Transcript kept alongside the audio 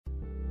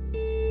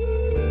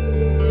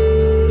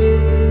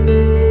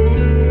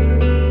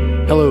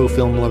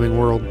film-loving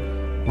world.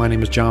 My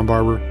name is John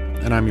Barber,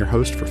 and I'm your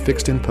host for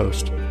Fixed in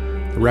Post,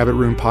 the Rabbit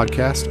Room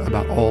podcast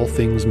about all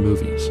things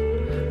movies.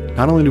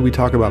 Not only do we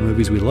talk about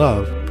movies we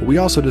love, but we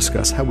also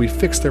discuss how we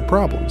fix their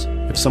problems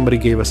if somebody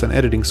gave us an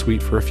editing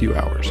suite for a few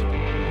hours.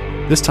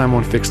 This time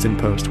on Fixed in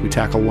Post, we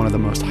tackle one of the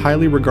most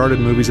highly regarded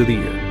movies of the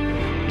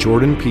year,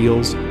 Jordan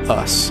Peele's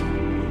Us.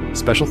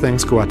 Special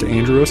thanks go out to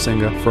Andrew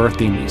Osenga for our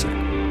theme music.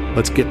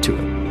 Let's get to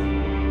it.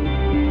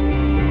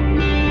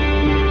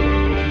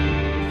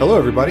 Hello,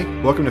 everybody.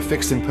 Welcome to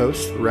Fixed in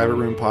Post, the Rabbit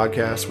Room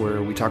podcast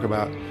where we talk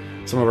about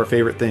some of our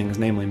favorite things,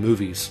 namely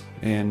movies.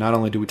 And not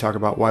only do we talk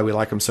about why we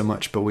like them so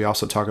much, but we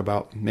also talk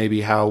about maybe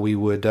how we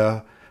would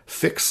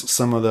fix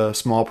some of the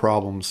small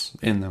problems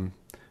in them.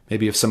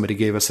 Maybe if somebody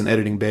gave us an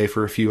editing bay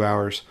for a few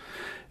hours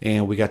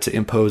and we got to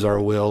impose our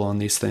will on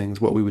these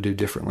things, what we would do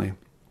differently.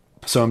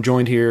 So I'm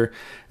joined here,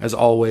 as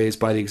always,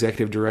 by the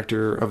executive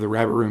director of the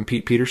Rabbit Room,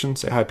 Pete Peterson.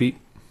 Say hi, Pete.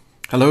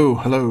 Hello,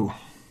 hello.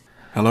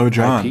 Hello,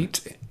 John. Hi,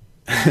 Pete.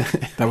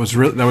 That was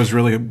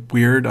really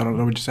weird. I don't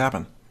know what just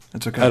happened.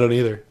 It's okay. I don't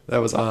either. That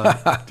was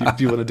odd.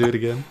 do you want to do it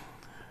again?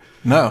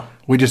 No,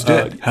 we just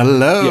did.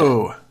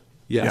 Hello.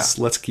 Yeah. Yes,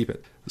 Let's keep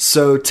it.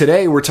 So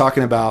today we're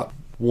talking about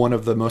one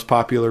of the most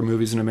popular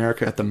movies in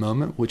America at the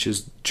moment, which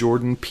is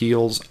Jordan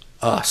Peele's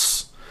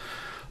Us,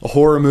 a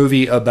horror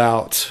movie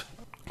about,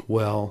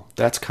 well,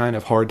 that's kind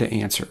of hard to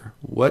answer.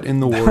 What in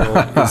the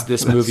world is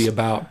this movie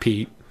about,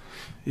 Pete?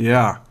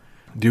 Yeah.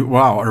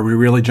 Wow, are we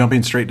really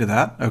jumping straight to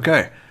that?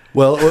 Okay.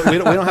 Well, we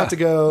don't have to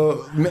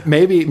go.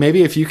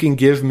 Maybe if you can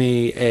give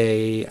me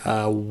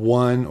a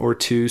 1 or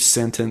 2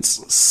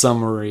 sentence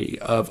summary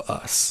of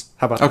Us.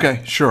 How about that?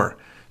 Okay, sure.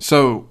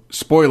 So,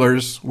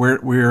 spoilers.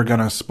 We're going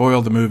to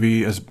spoil the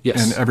movie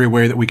in every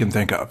way that we can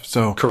think of.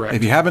 So, correct.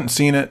 If you haven't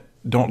seen it,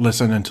 don't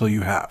listen until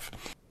you have.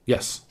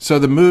 Yes. So,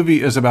 the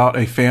movie is about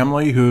a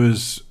family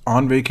who's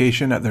on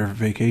vacation at their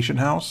vacation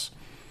house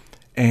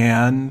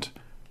and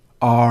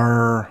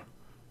are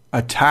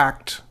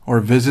attacked or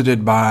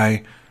visited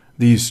by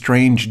these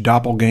strange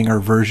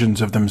doppelganger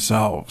versions of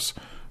themselves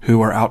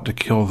who are out to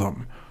kill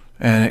them.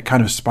 And it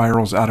kind of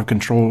spirals out of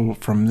control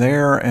from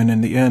there. And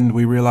in the end,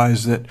 we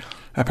realize that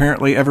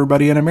apparently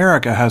everybody in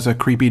America has a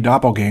creepy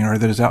doppelganger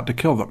that is out to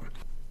kill them.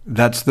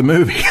 That's the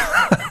movie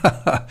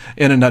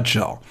in a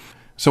nutshell.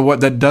 So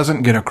what that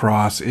doesn't get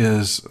across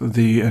is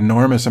the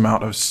enormous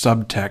amount of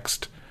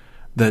subtext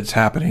that's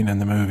happening in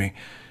the movie.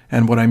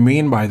 And what I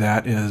mean by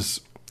that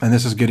is, and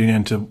this is getting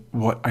into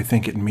what I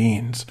think it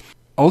means,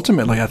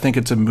 ultimately, I think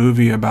it's a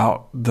movie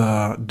about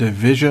the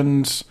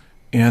divisions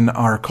in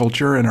our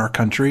culture, in our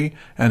country,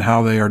 and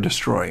how they are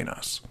destroying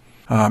us.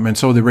 And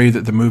so the way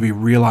that the movie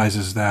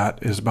realizes that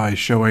is by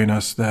showing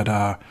us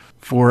that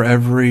for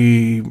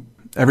every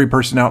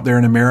person out there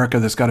in America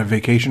that's got a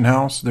vacation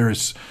house, there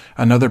is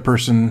another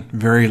person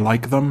very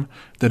like them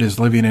that is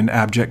living in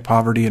abject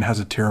poverty and has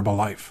a terrible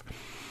life.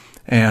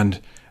 And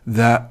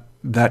that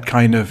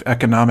kind of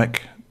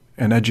economic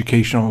and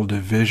educational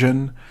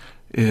division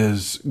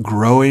is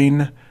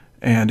growing,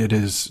 and it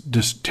is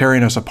just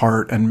tearing us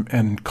apart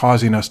and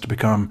causing us to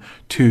become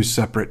two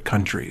separate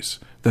countries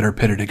that are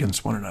pitted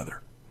against one another.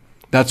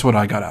 That's what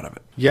I got out of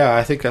it. Yeah,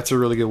 I think that's a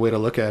really good way to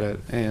look at it.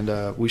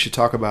 And we should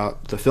talk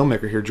about the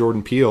filmmaker here,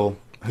 Jordan Peele,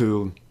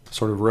 who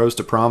sort of rose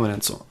to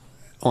prominence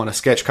on a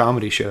sketch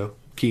comedy show,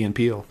 Key and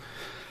Peele,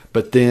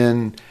 but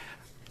then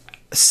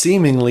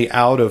seemingly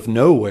out of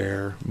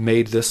nowhere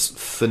made this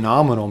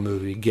phenomenal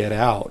movie, Get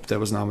Out, that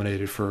was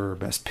nominated for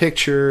Best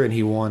Picture, and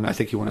I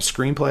think he won a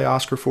screenplay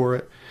Oscar for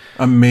it.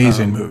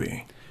 Amazing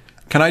movie.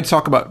 Can I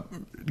talk about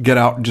Get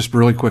Out just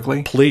really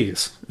quickly?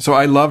 Please. So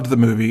I loved the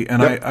movie,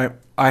 and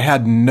yep. I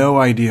had no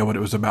idea what it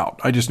was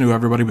about. I just knew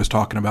everybody was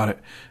talking about it,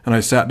 and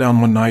I sat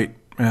down one night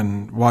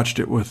and watched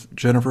it with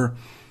Jennifer,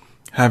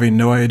 having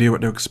no idea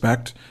what to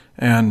expect,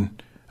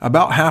 and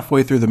about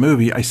halfway through the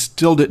movie, I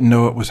still didn't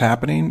know what was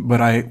happening,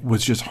 but I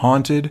was just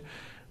haunted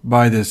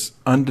by this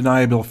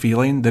undeniable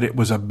feeling that it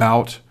was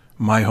about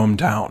my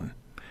hometown.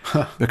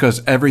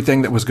 Because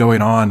everything that was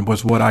going on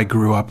was what I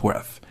grew up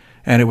with.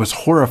 And it was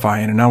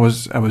horrifying, and I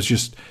was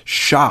just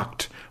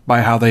shocked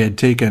by how they had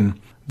taken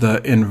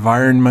the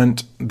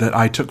environment that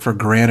I took for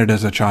granted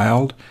as a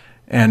child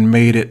and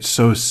made it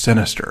so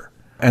sinister.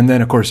 And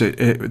then, of course,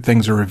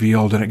 things are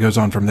revealed, and it goes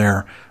on from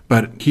there.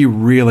 But he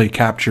really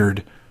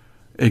captured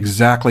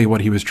exactly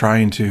what he was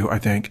trying to, I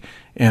think,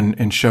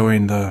 in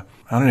showing I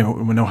don't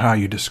even know how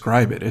you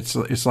describe it. It's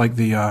like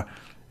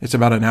it's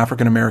about an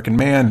African American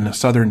man in a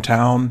southern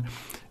town,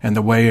 and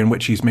the way in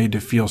which he's made to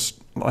feel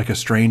like a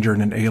stranger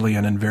and an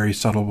alien in very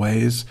subtle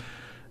ways,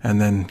 and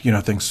then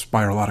things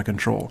spiral out of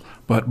control.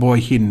 But boy,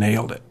 he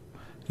nailed it.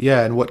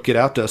 Yeah, and what Get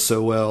Out does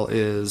so well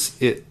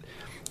is it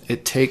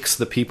takes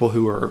the people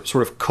who are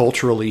sort of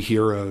culturally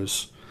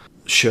heroes,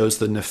 shows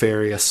the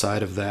nefarious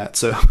side of that.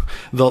 So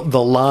the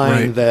line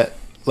right. that,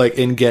 like,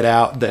 in Get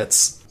Out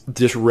that's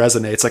just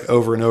resonates like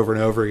over and over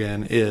and over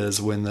again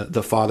is when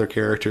the father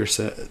character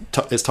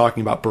is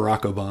talking about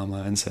Barack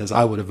Obama and says,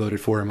 I would have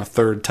voted for him a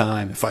third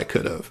time if I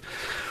could have,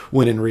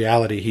 when in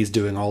reality he's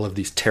doing all of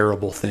these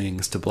terrible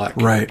things to black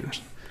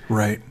characters.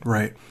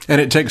 Right.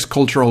 And it takes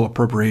cultural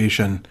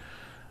appropriation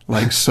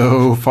like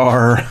so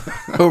far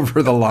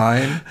over the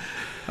line.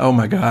 Oh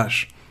my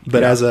gosh.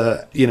 But as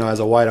a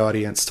white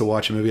audience, to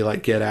watch a movie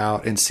like Get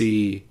Out and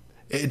see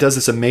it does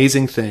this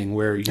amazing thing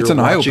where you're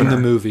watching the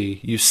movie,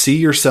 you see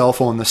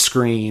yourself on the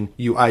screen,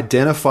 you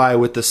identify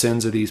with the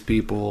sins of these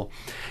people,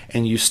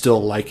 and you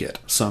still like it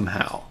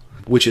somehow,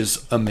 which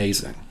is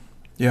amazing.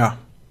 Yeah.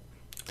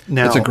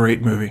 Now, it's a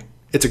great movie.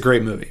 It's a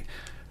great movie.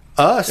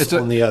 Us,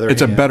 on the other hand...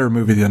 It's a better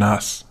movie than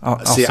Us.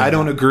 I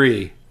don't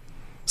agree.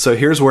 So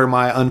here's where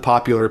my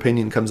unpopular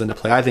opinion comes into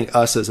play. I think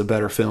Us is a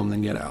better film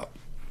than Get Out.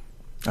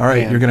 All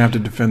right, you're going to have to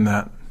defend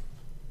that.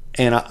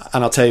 And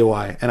I'll tell you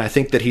why. And I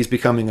think that he's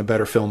becoming a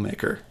better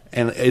filmmaker.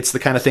 And it's the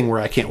kind of thing where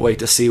I can't wait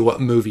to see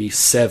what movie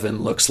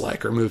 7 looks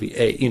like, or movie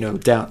 8,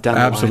 down the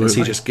line as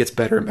he just gets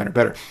better and better and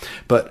better.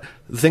 But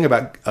the thing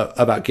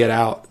about Get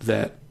Out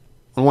that,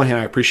 on one hand,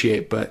 I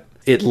appreciate, but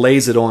it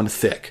lays it on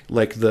thick.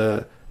 Like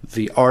the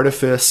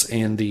artifice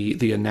and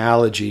the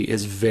analogy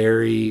is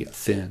very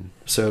thin.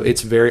 So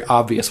it's very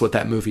obvious what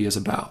that movie is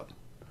about.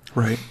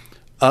 Right.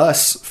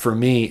 Us, for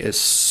me, is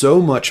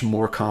so much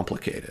more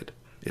complicated.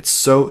 It's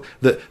so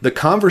the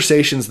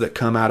conversations that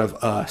come out of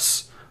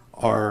Us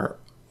are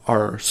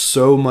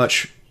so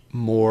much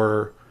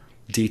more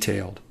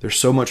detailed. There's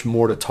so much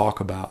more to talk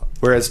about.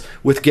 Whereas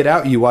with Get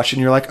Out, you watch it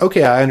and you're like,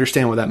 okay, I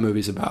understand what that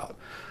movie's about.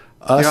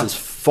 Us is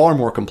far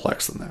more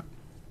complex than that.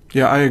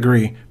 Yeah, I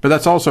agree. But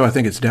that's also, I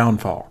think, its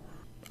downfall.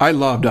 I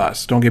loved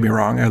Us. Don't get me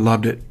wrong. I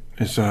loved it.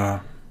 It's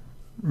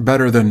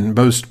better than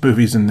most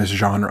movies in this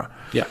genre.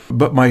 Yeah.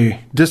 But my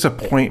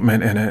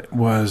disappointment in it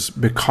was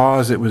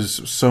because it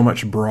was so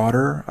much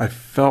broader, I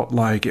felt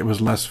like it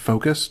was less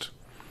focused.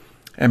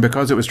 And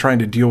because it was trying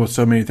to deal with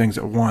so many things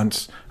at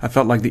once, I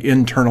felt like the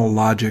internal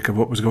logic of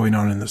what was going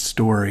on in the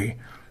story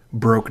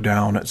broke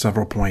down at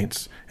several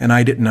points. And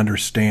I didn't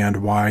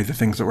understand why the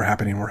things that were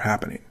happening were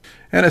happening.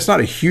 And it's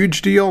not a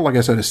huge deal. Like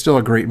I said, it's still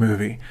a great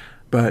movie.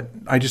 But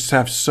I just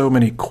have so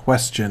many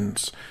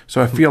questions.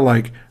 So I feel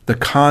like the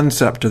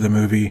concept of the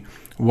movie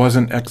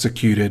wasn't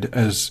executed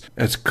as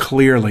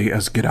clearly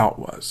as Get Out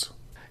was.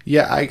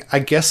 Yeah, I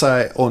guess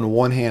on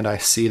one hand I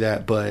see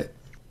that, but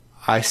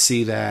I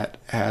see that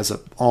as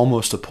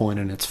almost a point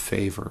in its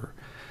favor.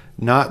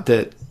 Not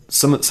that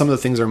some of the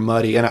things are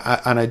muddy, and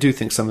I do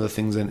think some of the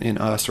things in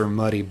Us are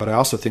muddy, but I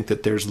also think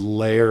that there's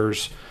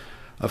layers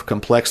of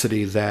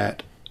complexity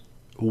that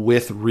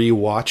with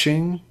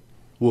rewatching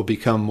will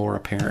become more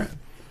apparent.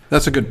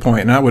 That's a good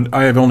point. And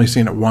I have only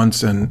seen it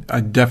once, and I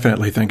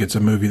definitely think it's a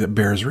movie that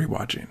bears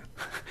rewatching.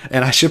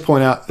 And I should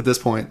point out at this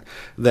point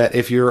that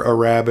if you're a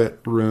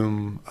Rabbit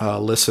Room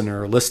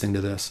listener listening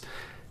to this,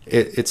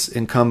 it's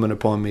incumbent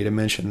upon me to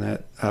mention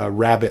that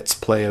rabbits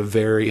play a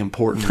very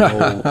important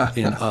role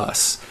in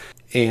Us.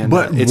 And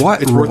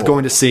it's worth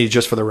going to see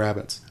just for the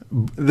rabbits.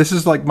 This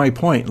is like my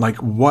point. Like,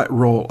 what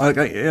role? I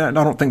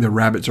don't think the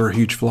rabbits are a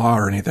huge flaw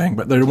or anything,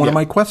 but they're one of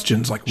my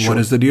questions. Like, what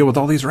is the deal with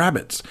all these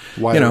rabbits?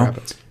 Why the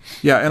rabbits?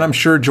 Yeah, and I'm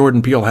sure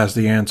Jordan Peele has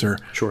the answer.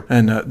 Sure.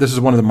 And this is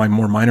one of my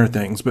more minor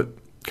things, but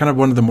kind of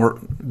one of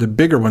the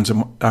bigger ones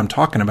I'm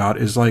talking about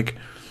is like,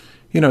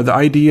 the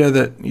idea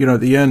that, at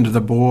the end, the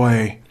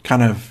boy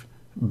kind of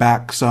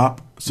backs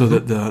up so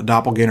that the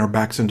doppelganger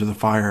backs into the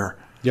fire.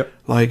 Yep.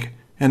 Like,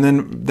 and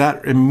then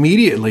that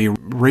immediately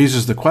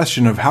raises the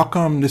question of how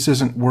come this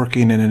isn't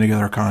working in any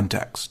other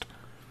context?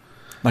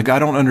 Like, I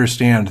don't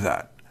understand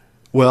that.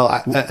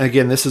 Well,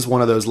 again, this is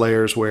one of those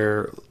layers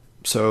where,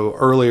 so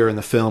earlier in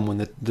the film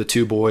when the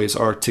two boys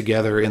are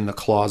together in the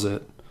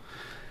closet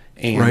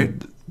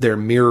and they're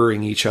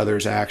mirroring each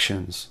other's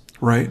actions.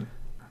 Right.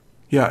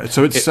 Yeah,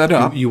 so it's set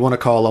up. You want to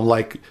call them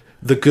like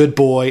the good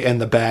boy and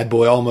the bad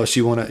boy. Almost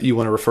you want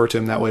to refer to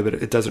him that way, but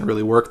it doesn't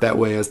really work that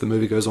way. As the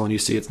movie goes on, you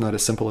see it's not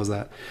as simple as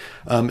that.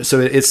 So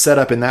it's set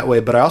up in that way.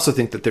 But I also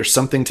think that there's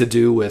something to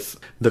do with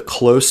the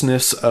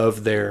closeness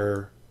of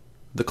between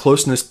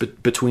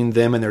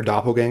them and their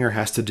doppelganger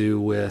has to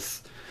do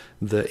with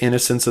the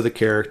innocence of the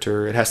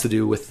character. It has to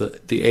do with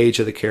the age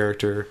of the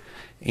character,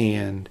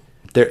 and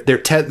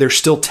they're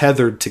still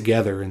tethered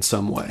together in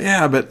some way.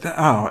 Yeah,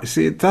 but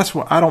see, that's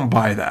what I don't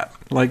buy that.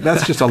 Like,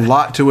 that's just a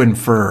lot to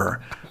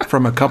infer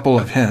from a couple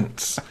of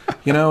hints,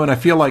 And I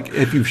feel like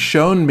if you've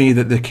shown me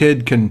that the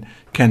kid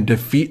can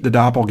defeat the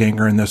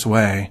doppelganger in this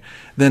way,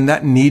 then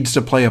that needs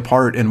to play a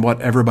part in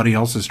what everybody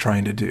else is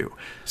trying to do.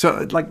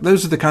 So, like,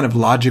 those are the kind of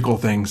logical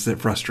things that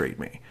frustrate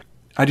me.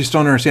 I just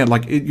don't understand.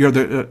 Like,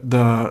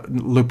 the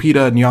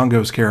Lupita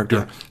Nyong'o's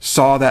character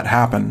saw that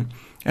happen,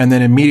 and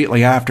then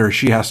immediately after,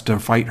 she has to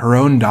fight her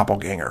own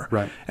doppelganger.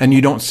 Right. And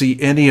you don't see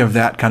any of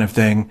that kind of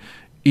thing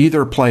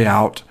either play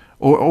out,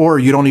 or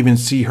you don't even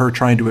see her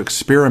trying to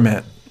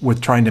experiment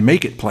with trying to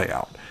make it play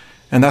out.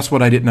 And that's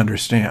what I didn't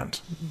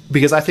understand.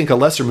 Because I think a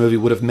lesser movie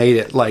would have made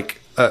it like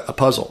a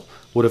puzzle.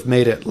 Would have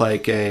made it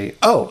like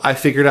I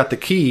figured out the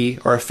key,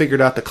 or I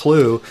figured out the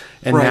clue,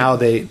 and now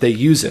they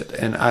use it.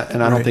 And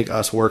I don't think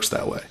Us works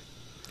that way.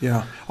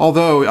 Yeah.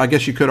 Although I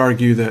guess you could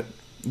argue that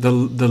the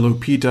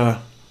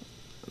Lupita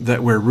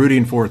that we're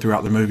rooting for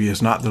throughout the movie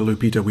is not the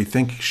Lupita we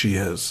think she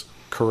is.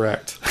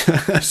 Correct.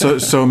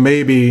 So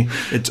maybe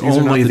it's These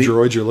are not only the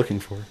droids you're looking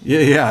for.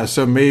 Yeah.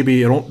 So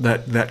maybe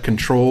that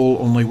control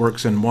only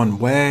works in one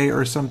way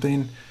or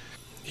something.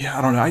 Yeah,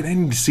 I don't know. I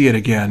need to see it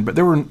again. But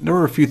there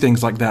were a few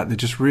things like that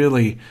just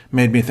really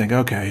made me think.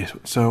 Okay,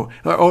 so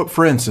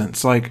for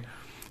instance, like,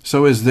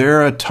 so is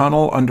there a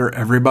tunnel under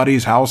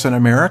everybody's house in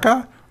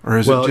America, or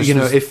is it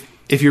just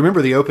if you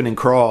remember the opening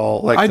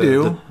crawl, like I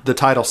do. The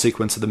title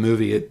sequence of the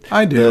movie,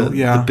 I do.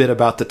 The bit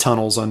about the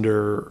tunnels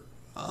under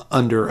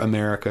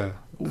America,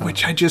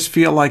 which I just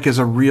feel like is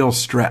a real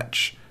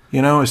stretch.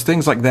 It's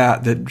things like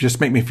that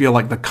just make me feel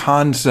like the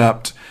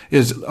concept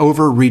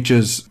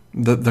overreaches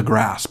the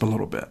grasp a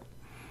little bit.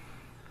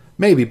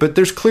 Maybe, but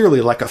there's clearly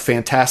like a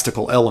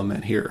fantastical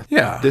element here.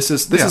 Yeah, this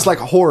is like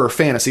a horror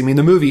fantasy. I mean,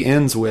 the movie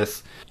ends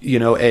with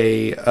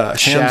a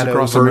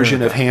shadow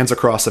version of Hands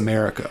Across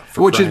America,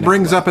 which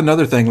brings up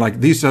another thing.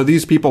 Like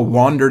these people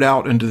wandered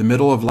out into the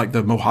middle of like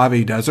the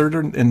Mojave Desert,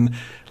 and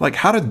like,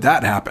 how did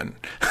that happen?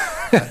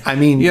 I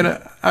mean,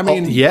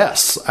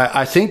 yes,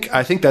 I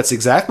think that's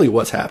exactly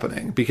what's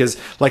happening, because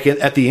like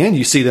at the end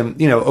you see them,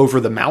 over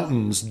the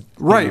mountains,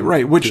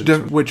 right,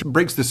 which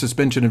breaks the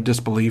suspension of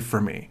disbelief for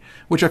me,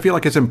 which I feel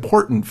like is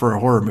important for a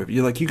horror movie.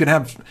 You can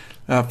have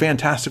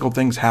fantastical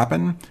things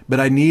happen, but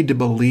I need to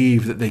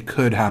believe that they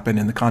could happen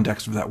in the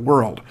context of that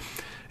world.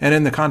 And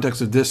in the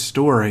context of this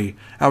story,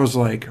 I was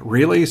like,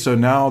 really? So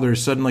now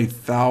there's suddenly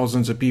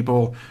thousands of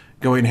people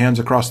going hands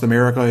across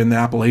America in the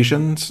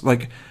Appalachians?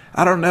 Like,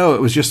 I don't know.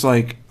 It was just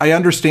like, I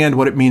understand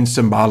what it means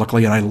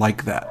symbolically, and I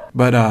like that.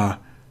 But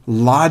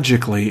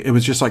logically, it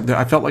was just like,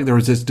 I felt like there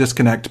was this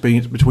disconnect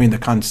between the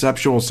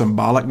conceptual,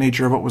 symbolic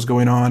nature of what was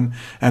going on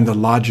and the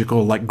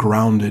logical, like,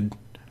 grounded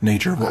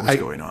nature of what was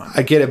going on.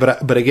 I get it,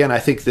 but again, I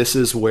think this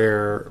is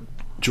where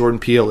Jordan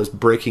Peele is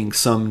breaking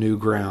some new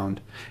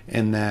ground,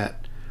 in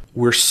that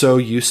we're so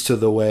used to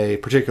the way,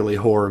 particularly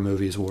horror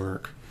movies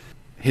work.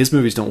 His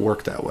movies don't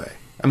work that way.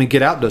 I mean,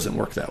 Get Out doesn't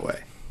work that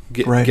way.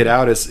 Get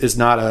Out is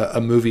not a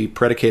movie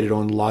predicated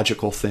on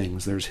logical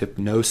things. There's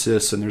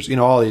hypnosis, and there's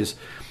all these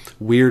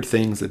weird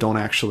things that don't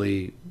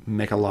actually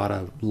make a lot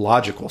of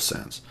logical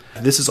sense.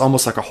 This is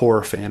almost like a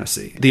horror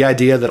fantasy. The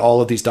idea that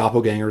all of these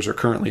doppelgangers are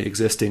currently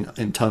existing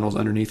in tunnels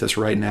underneath us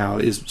right now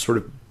is sort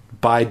of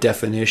by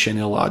definition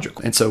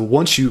illogical. And so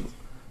once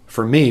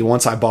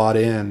I bought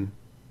in,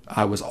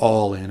 I was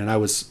all in, and I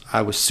was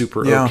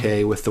super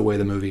okay with the way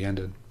the movie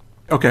ended.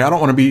 Okay, I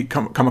don't want to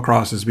come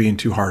across as being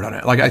too hard on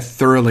it. Like, I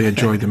thoroughly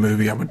enjoyed the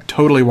movie. I would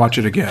totally watch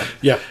it again.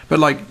 Yeah. But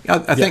like,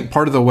 I think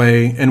part of the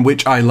way in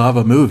which I love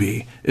a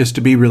movie is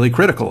to be really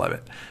critical of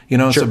it.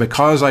 Sure. So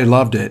because I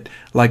loved it,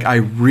 like, I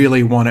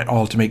really want it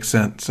all to make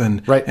sense,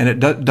 and it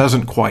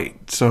doesn't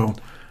quite. So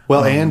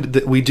well,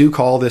 we do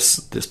call this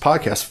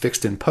podcast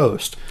Fixed in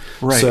Post.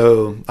 Right.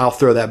 So I'll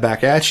throw that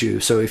back at you.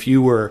 So if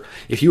you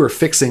were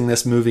fixing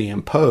this movie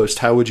in post,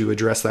 how would you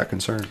address that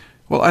concern?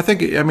 Well, I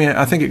think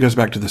it goes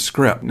back to the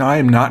script. Now, I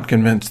am not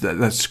convinced that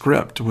that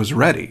script was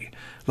ready.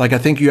 Like, I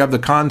think you have the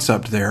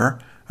concept there.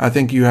 I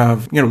think you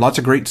have, lots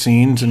of great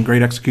scenes and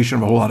great execution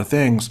of a whole lot of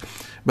things,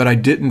 but I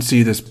didn't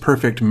see this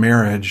perfect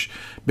marriage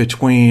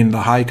between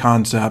the high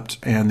concept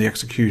and the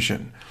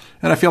execution.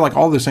 And I feel like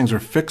all those things are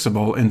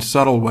fixable in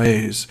subtle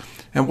ways.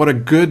 And what a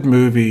good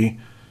movie,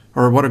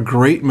 or what a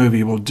great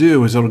movie will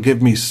do, is it'll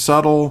give me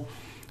subtle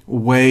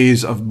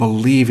ways of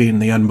believing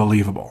the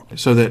unbelievable,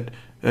 so that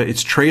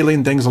it's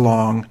trailing things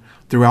along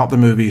throughout the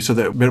movie, so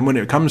that when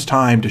it comes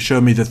time to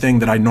show me the thing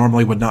that I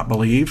normally would not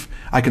believe,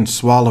 I can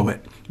swallow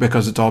it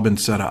because it's all been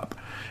set up.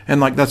 And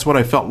like, that's what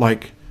I felt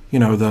like,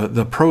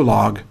 the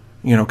prologue,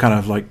 kind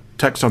of like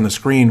text on the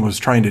screen was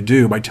trying to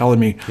do by telling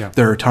me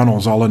there are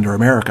tunnels all under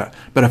America.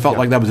 But I felt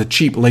like that was a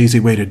cheap, lazy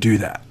way to do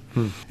that.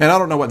 And I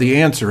don't know what the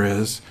answer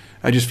is.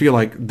 I just feel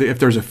like if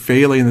there's a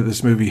failing that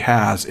this movie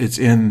has, it's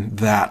in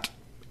that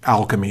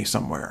alchemy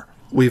somewhere.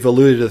 We've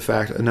alluded to the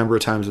fact a number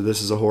of times that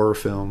this is a horror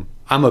film.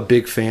 I'm a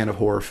big fan of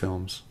horror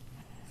films.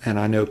 And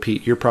I know,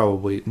 Pete, you're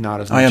probably not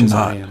as much as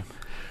I am.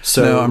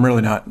 So, no, I'm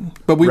really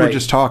not. But we were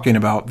just talking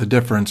about the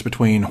difference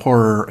between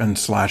horror and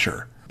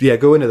slasher. Yeah,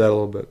 go into that a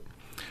little bit.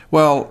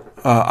 Well,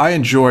 I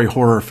enjoy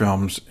horror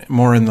films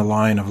more in the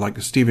line of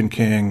like Stephen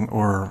King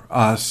or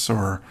Us,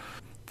 or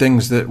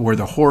things where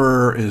the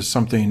horror is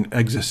something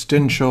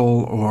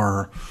existential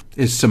or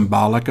is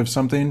symbolic of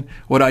something.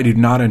 What I do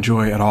not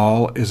enjoy at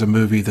all is a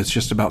movie that's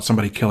just about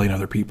somebody killing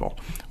other people,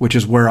 which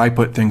is where I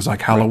put things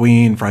like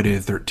Halloween, Friday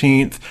the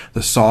 13th,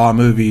 the Saw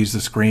movies,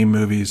 the Scream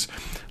movies.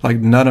 Like,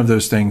 none of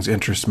those things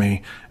interest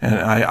me.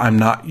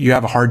 And you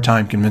have a hard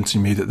time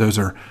convincing me that those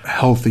are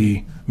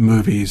healthy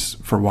movies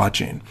for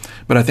watching.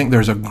 But I think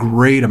there's a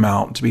great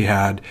amount to be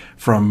had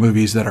from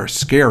movies that are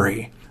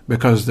scary,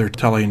 because they're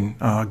telling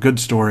good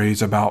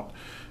stories about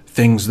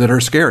things that are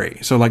scary.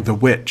 So like The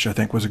Witch, I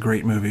think, was a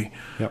great movie.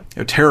 Yep.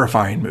 A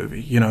terrifying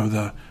movie.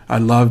 I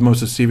love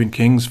most of Stephen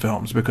King's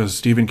films because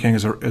Stephen King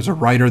is a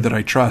writer that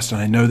I trust,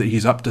 and I know that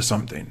he's up to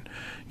something,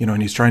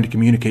 and he's trying to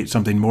communicate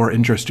something more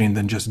interesting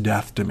than just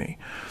death to me.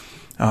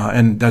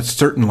 And that's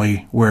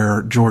certainly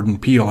where Jordan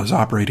Peele is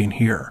operating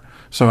here.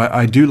 So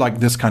I do like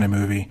this kind of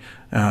movie.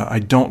 I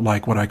don't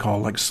like what I call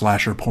like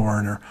slasher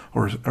porn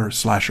or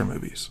slasher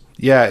movies.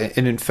 Yeah,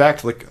 and in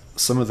fact, like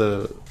some of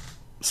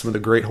the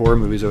great horror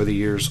movies over the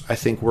years, I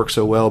think work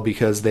so well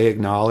because they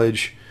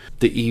acknowledge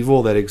the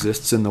evil that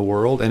exists in the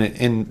world,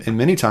 and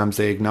many times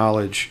they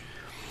acknowledge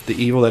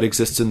the evil that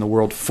exists in the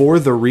world for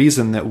the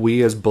reason that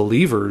we as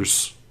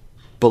believers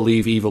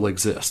believe evil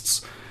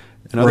exists.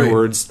 In other Right.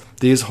 words,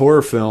 these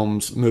horror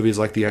films, movies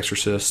like The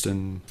Exorcist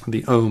and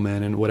The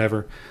Omen and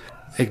whatever,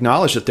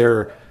 acknowledge that there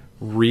are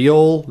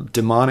real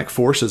demonic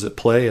forces at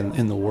play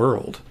in the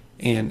world.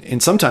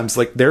 And sometimes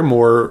like they're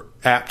more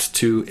apt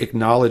to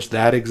acknowledge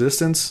that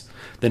existence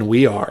than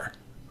we are.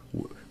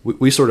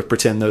 We sort of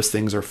pretend those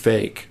things are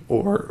fake,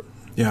 or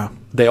Yeah.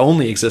 they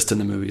only exist in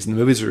the movies. And the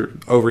movies are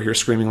over here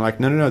screaming like,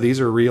 no, these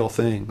are real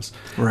things.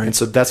 Right. And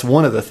so that's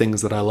one of the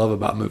things that I love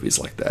about movies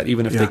like that,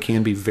 even if Yeah. they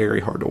can be very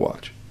hard to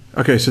watch.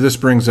 Okay, so this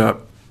brings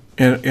up,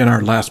 in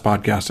our last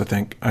podcast, I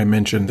think I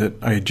mentioned that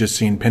I had just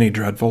seen Penny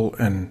Dreadful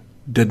and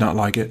did not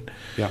like it.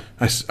 Yeah.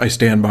 I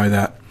stand by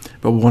that.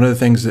 But one of the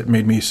things that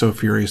made me so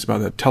furious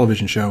about that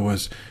television show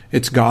was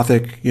it's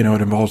gothic. You know,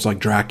 it involves like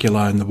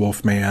Dracula and the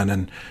Wolfman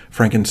and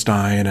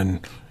Frankenstein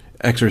and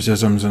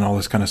exorcisms and all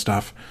this kind of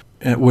stuff,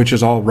 which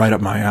is all right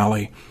up my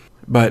alley.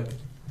 But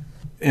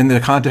in the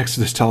context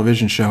of this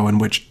television show, in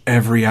which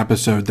every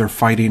episode they're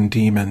fighting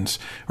demons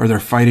or they're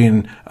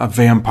fighting a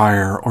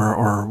vampire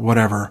or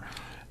whatever,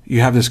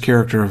 you have this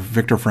character of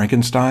Victor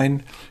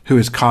Frankenstein who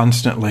is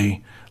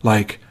constantly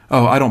like,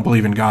 oh, I don't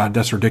believe in God.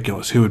 That's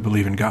ridiculous. Who would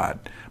believe in God?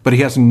 But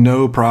he has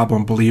no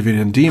problem believing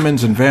in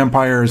demons and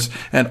vampires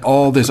and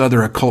all this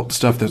other occult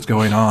stuff that's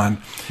going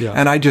on. Yeah.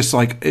 And I'm just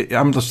like,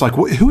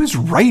 who is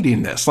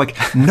writing this? Like,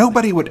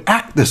 nobody would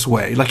act this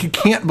way. Like, you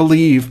can't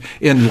believe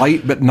in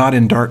light but not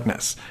in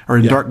darkness, or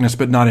in darkness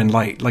but not in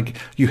light. Like,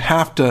 you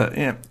have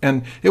to,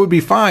 and it would be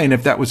fine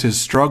if that was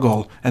his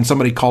struggle and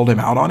somebody called him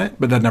out on it,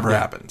 but that never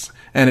happens.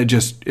 And it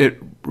just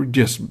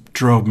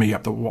drove me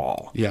up the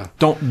wall. Yeah.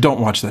 Don't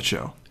watch that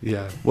show.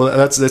 Yeah. Well,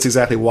 that's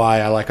exactly why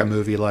I like a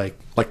movie like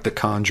The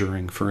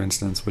Conjuring, for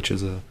instance, which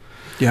is a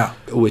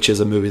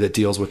movie that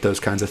deals with those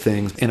kinds of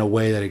things in a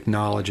way that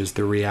acknowledges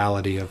the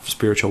reality of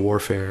spiritual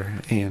warfare.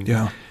 And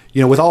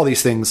you know, with all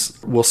these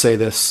things, we'll say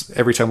this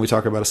every time we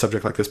talk about a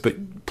subject like this,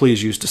 but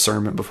please use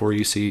discernment before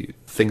you see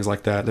things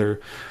like that.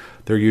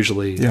 They're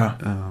usually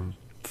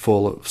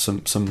full of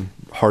some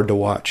hard to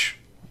watch.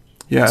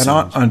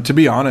 Yeah, and to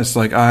be honest,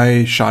 like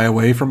I shy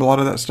away from a lot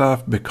of that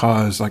stuff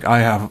because like I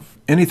have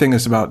anything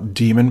that's about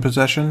demon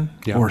possession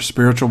or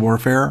spiritual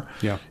warfare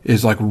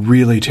is like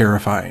really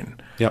terrifying.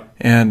 Yep.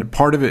 And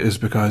part of it is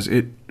because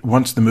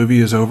once the movie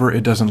is over,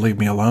 it doesn't leave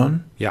me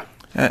alone. Yeah.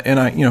 And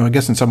I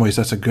guess in some ways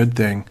that's a good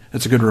thing.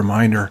 It's a good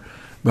reminder.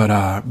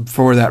 But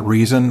for that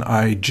reason,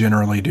 I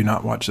generally do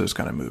not watch those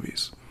kind of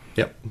movies.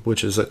 Yep.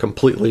 Which is a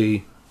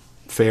completely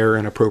fair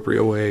and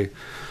appropriate way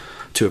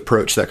to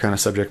approach that kind of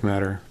subject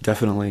matter.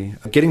 Definitely.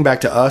 Getting back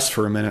to Us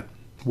for a minute,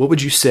 what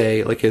would you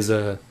say like is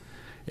a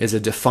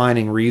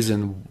defining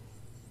reason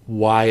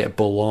why it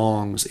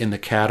belongs in the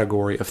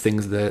category of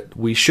things that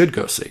we should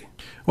go see?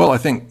 Well, I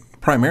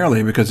think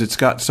primarily because it's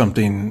got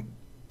something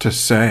to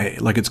say,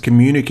 like it's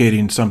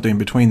communicating something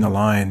between the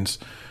lines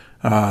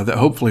that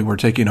hopefully we're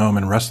taking home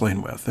and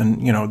wrestling with.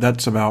 And, you know,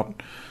 that's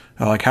about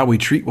like how we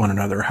treat one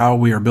another, how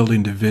we are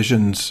building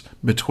divisions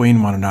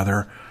between one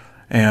another,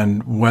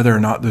 and whether or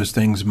not those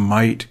things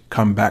might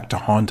come back to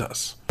haunt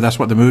us. That's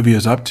what the movie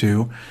is up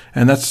to,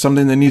 and that's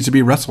something that needs to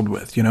be wrestled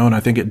with, you know, and I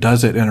think it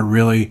does it in a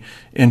really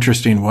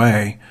interesting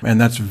way,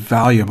 and that's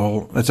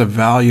valuable. That's a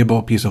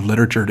valuable piece of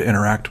literature to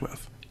interact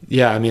with.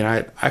 Yeah, I mean,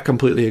 I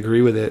completely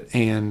agree with it,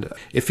 and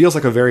it feels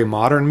like a very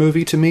modern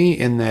movie to me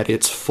in that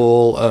it's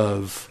full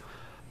of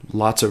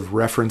lots of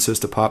references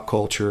to pop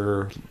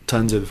culture,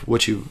 tons of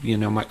what you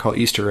might call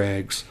Easter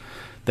eggs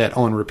that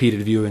on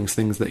repeated viewings,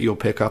 things that you'll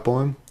pick up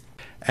on.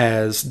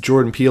 As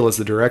Jordan Peele as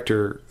the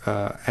director,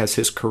 as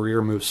his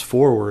career moves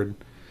forward,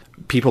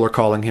 people are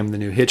calling him the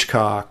new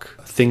Hitchcock,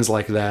 things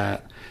like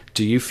that.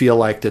 Do you feel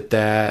like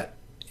that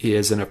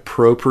is an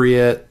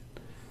appropriate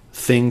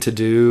thing to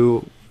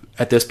do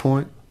at this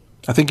point?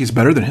 I think he's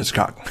better than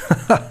Hitchcock.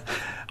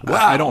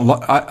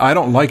 Wow. I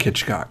don't like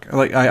Hitchcock.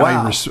 Like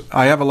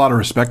I have a lot of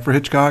respect for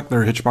Hitchcock.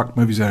 There are Hitchcock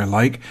movies that I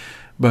like,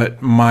 but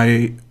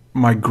my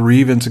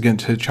grievance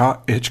against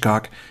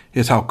Hitchcock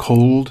is how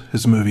cold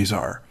his movies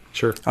are.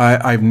 Sure.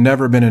 I've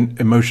never been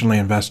emotionally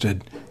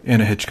invested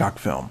in a Hitchcock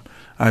film.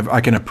 I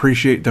can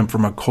appreciate them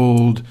from a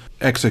cold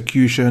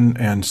execution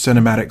and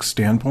cinematic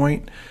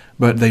standpoint,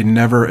 but they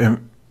never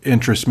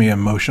interest me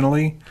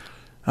emotionally.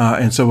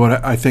 And so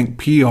what I think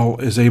Peele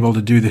is able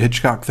to do the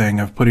Hitchcock thing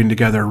of putting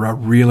together a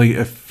really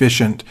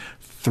efficient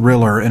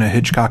thriller in a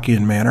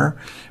Hitchcockian manner,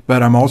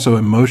 but I'm also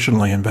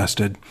emotionally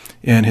invested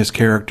in his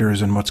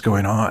characters and what's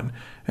going on.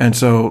 And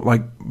so,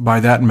 like, by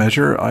that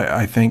measure,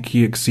 I think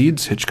he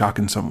exceeds Hitchcock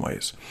in some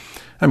ways.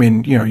 I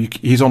mean, you know,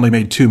 he's only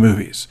made 2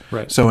 movies.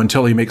 Right. So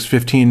until he makes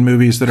 15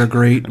 movies that are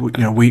great,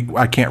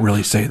 I can't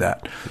really say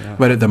that. Yeah.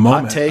 But at the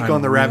moment... Hot take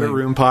on the Rabbit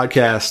Room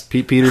podcast.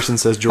 Pete Peterson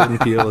says Jordan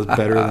Peele is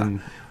better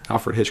than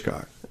Alfred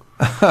Hitchcock.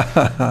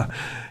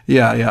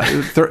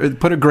 Yeah.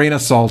 Put a grain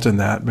of salt in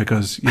that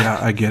because, yeah,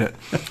 I get it.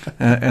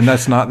 And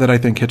that's not that I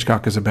think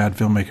Hitchcock is a bad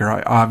filmmaker.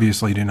 I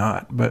obviously do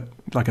not. But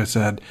like I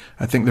said,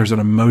 I think there's an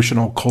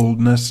emotional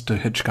coldness to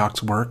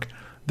Hitchcock's work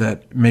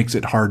that makes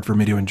it hard for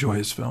me to enjoy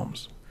his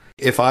films.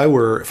 If I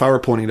were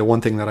pointing to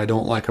one thing that I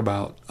don't like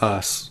about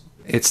Us,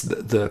 it's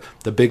the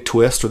big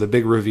twist or the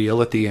big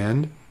reveal at the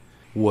end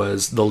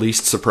was the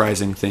least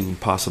surprising thing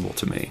possible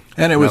to me.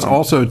 And it was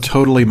also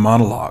totally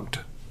monologued.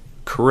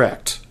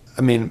 Correct.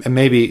 I mean, and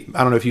maybe,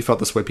 I don't know if you felt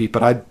this way, Pete,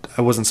 but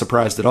I wasn't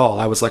surprised at all.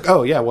 I was like,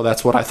 oh, yeah, well,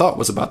 that's what I thought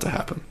was about to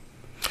happen.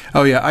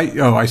 Oh, yeah.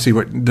 I see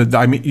what...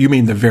 you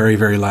mean the very,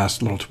 very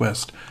last little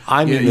twist.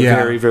 I mean the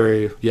very,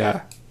 very...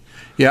 Yeah.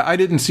 Yeah, I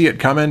didn't see it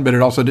coming, but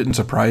it also didn't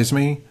surprise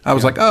me. I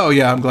was like, oh,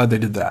 yeah, I'm glad they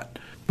did that.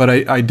 But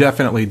I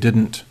definitely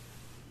didn't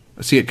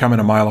see it coming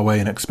a mile away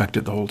and expect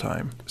it the whole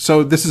time.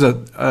 So this is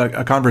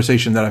a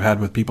conversation that I've had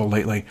with people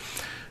lately.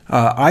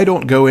 I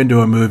don't go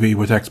into a movie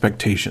with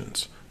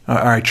expectations.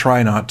 I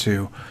try not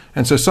to.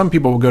 And so some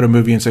people will go to a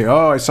movie and say,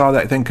 oh, I saw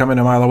that thing coming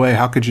a mile away.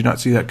 How could you not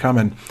see that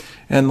coming?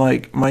 And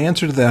like my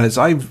answer to that is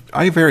I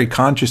very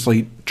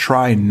consciously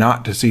try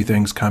not to see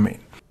things coming.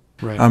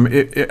 Right.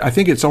 I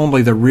think it's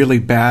only the really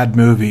bad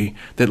movie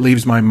that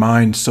leaves my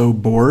mind so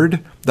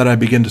bored that I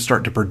begin to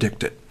start to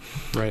predict it.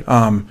 Right.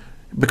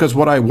 Because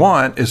what I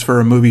want is for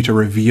a movie to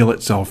reveal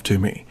itself to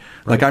me.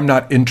 Right. Like I'm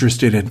not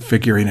interested in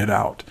figuring it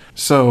out.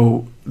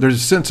 So there's a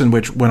sense in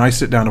which when I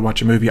sit down to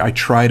watch a movie, I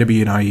try to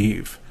be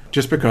naive.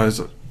 Just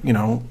because,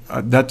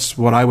 that's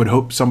what I would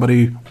hope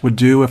somebody would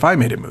do if I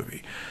made a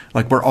movie.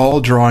 Like we're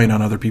all drawing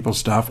on other people's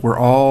stuff. We're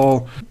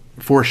all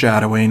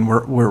foreshadowing.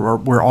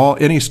 We're all,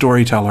 any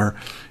storyteller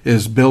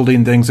is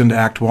building things into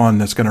Act 1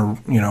 that's going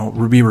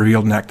to, be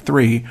revealed in Act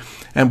 3.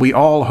 And we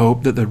all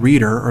hope that the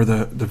reader or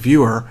the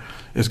viewer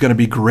is going to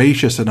be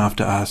gracious enough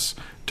to us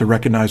to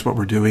recognize what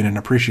we're doing and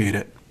appreciate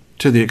it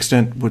to the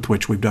extent with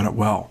which we've done it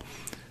well.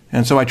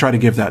 And so I try to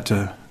give that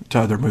to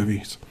other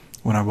movies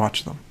when I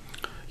watch them.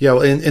 Yeah,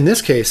 well, in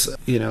this case,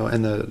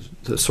 and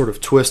the sort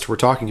of twist we're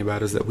talking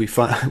about is that we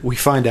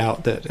find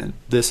out that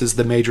this is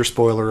the major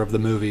spoiler of the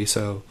movie.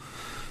 So,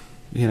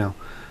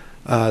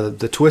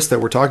 the twist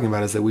that we're talking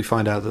about is that we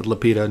find out that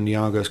Lupita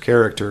Nyong'o's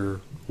character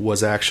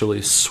was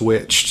actually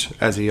switched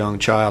as a young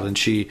child, and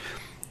she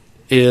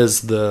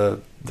is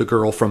the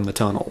girl from the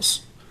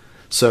tunnels.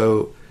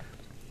 So,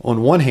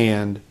 on one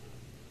hand,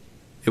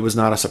 it was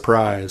not a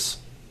surprise.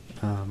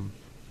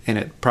 And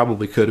it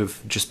probably could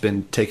have just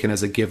been taken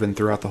as a given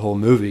throughout the whole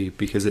movie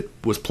because it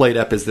was played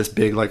up as this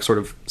big, like, sort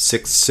of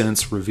Sixth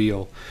Sense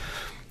reveal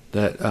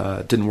that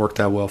didn't work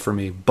that well for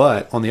me.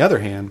 But on the other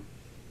hand,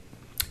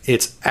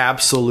 it's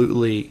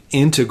absolutely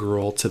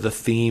integral to the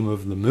theme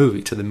of the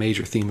movie, to the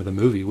major theme of the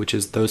movie, which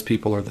is those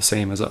people are the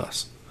same as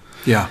us.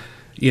 Yeah.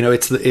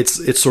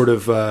 It's sort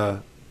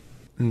of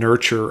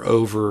nurture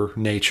over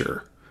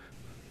nature.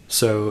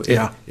 So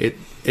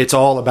it's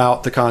all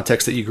about the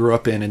context that you grew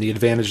up in and the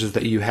advantages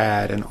that you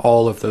had and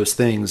all of those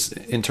things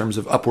in terms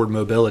of upward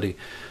mobility.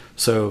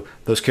 So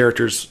those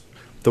characters,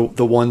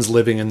 the ones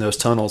living in those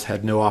tunnels,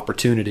 had no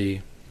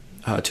opportunity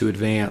to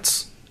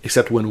advance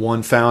except when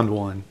one found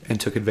one and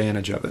took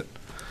advantage of it.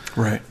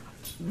 Right.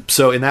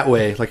 So in that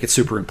way, like, it's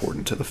super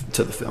important to the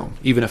film,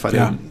 even if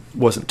I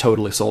wasn't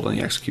totally sold on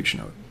the execution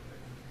of it.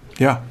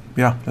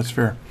 Yeah, that's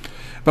fair.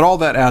 But all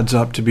that adds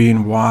up to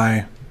being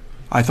why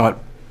I thought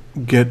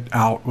Get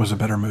Out was a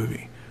better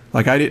movie.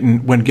 Like,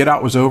 when Get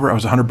Out was over, I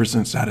was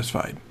 100%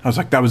 satisfied. I was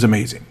like, that was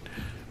amazing.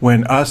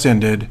 When Us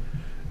ended,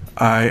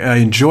 I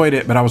enjoyed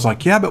it, but I was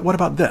like, yeah, but what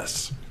about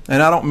this?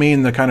 And I don't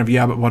mean the kind of,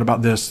 yeah, but what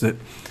about this that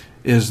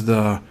is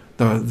the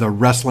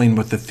wrestling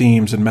with the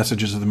themes and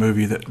messages of the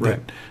movie that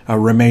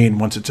remain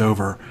once it's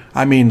over.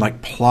 I mean,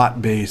 like,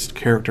 plot-based,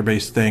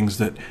 character-based things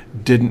that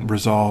didn't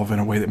resolve in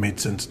a way that made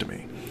sense to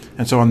me.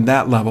 And so on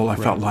that level, I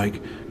felt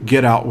like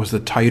Get Out was the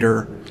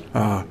tighter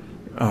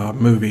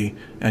movie,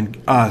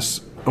 and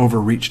Us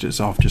overreached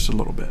itself just a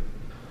little bit.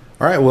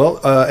 All right.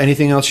 Well,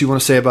 anything else you want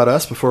to say about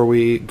Us before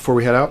we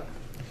head out?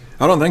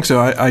 I don't think so.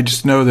 I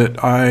just know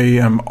that I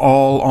am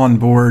all on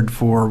board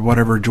for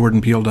whatever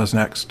Jordan Peele does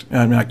next.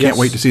 I mean, I can't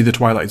wait to see The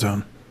Twilight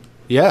Zone.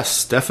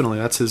 Yes, definitely.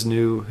 That's his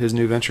new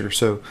venture.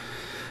 So,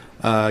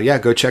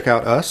 go check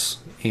out Us,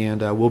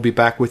 and we'll be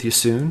back with you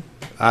soon.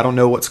 I don't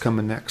know what's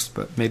coming next,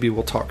 but maybe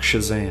we'll talk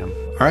Shazam.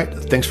 All right.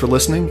 Thanks for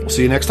listening. We'll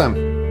see you next time.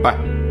 Bye.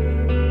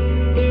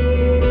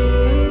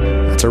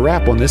 That's a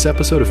wrap on this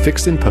episode of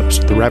Fixed in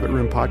Post, the Rabbit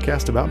Room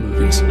podcast about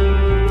movies.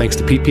 Thanks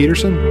to Pete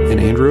Peterson and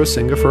Andrew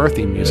Osinga for our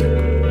theme music.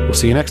 We'll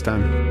see you next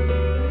time.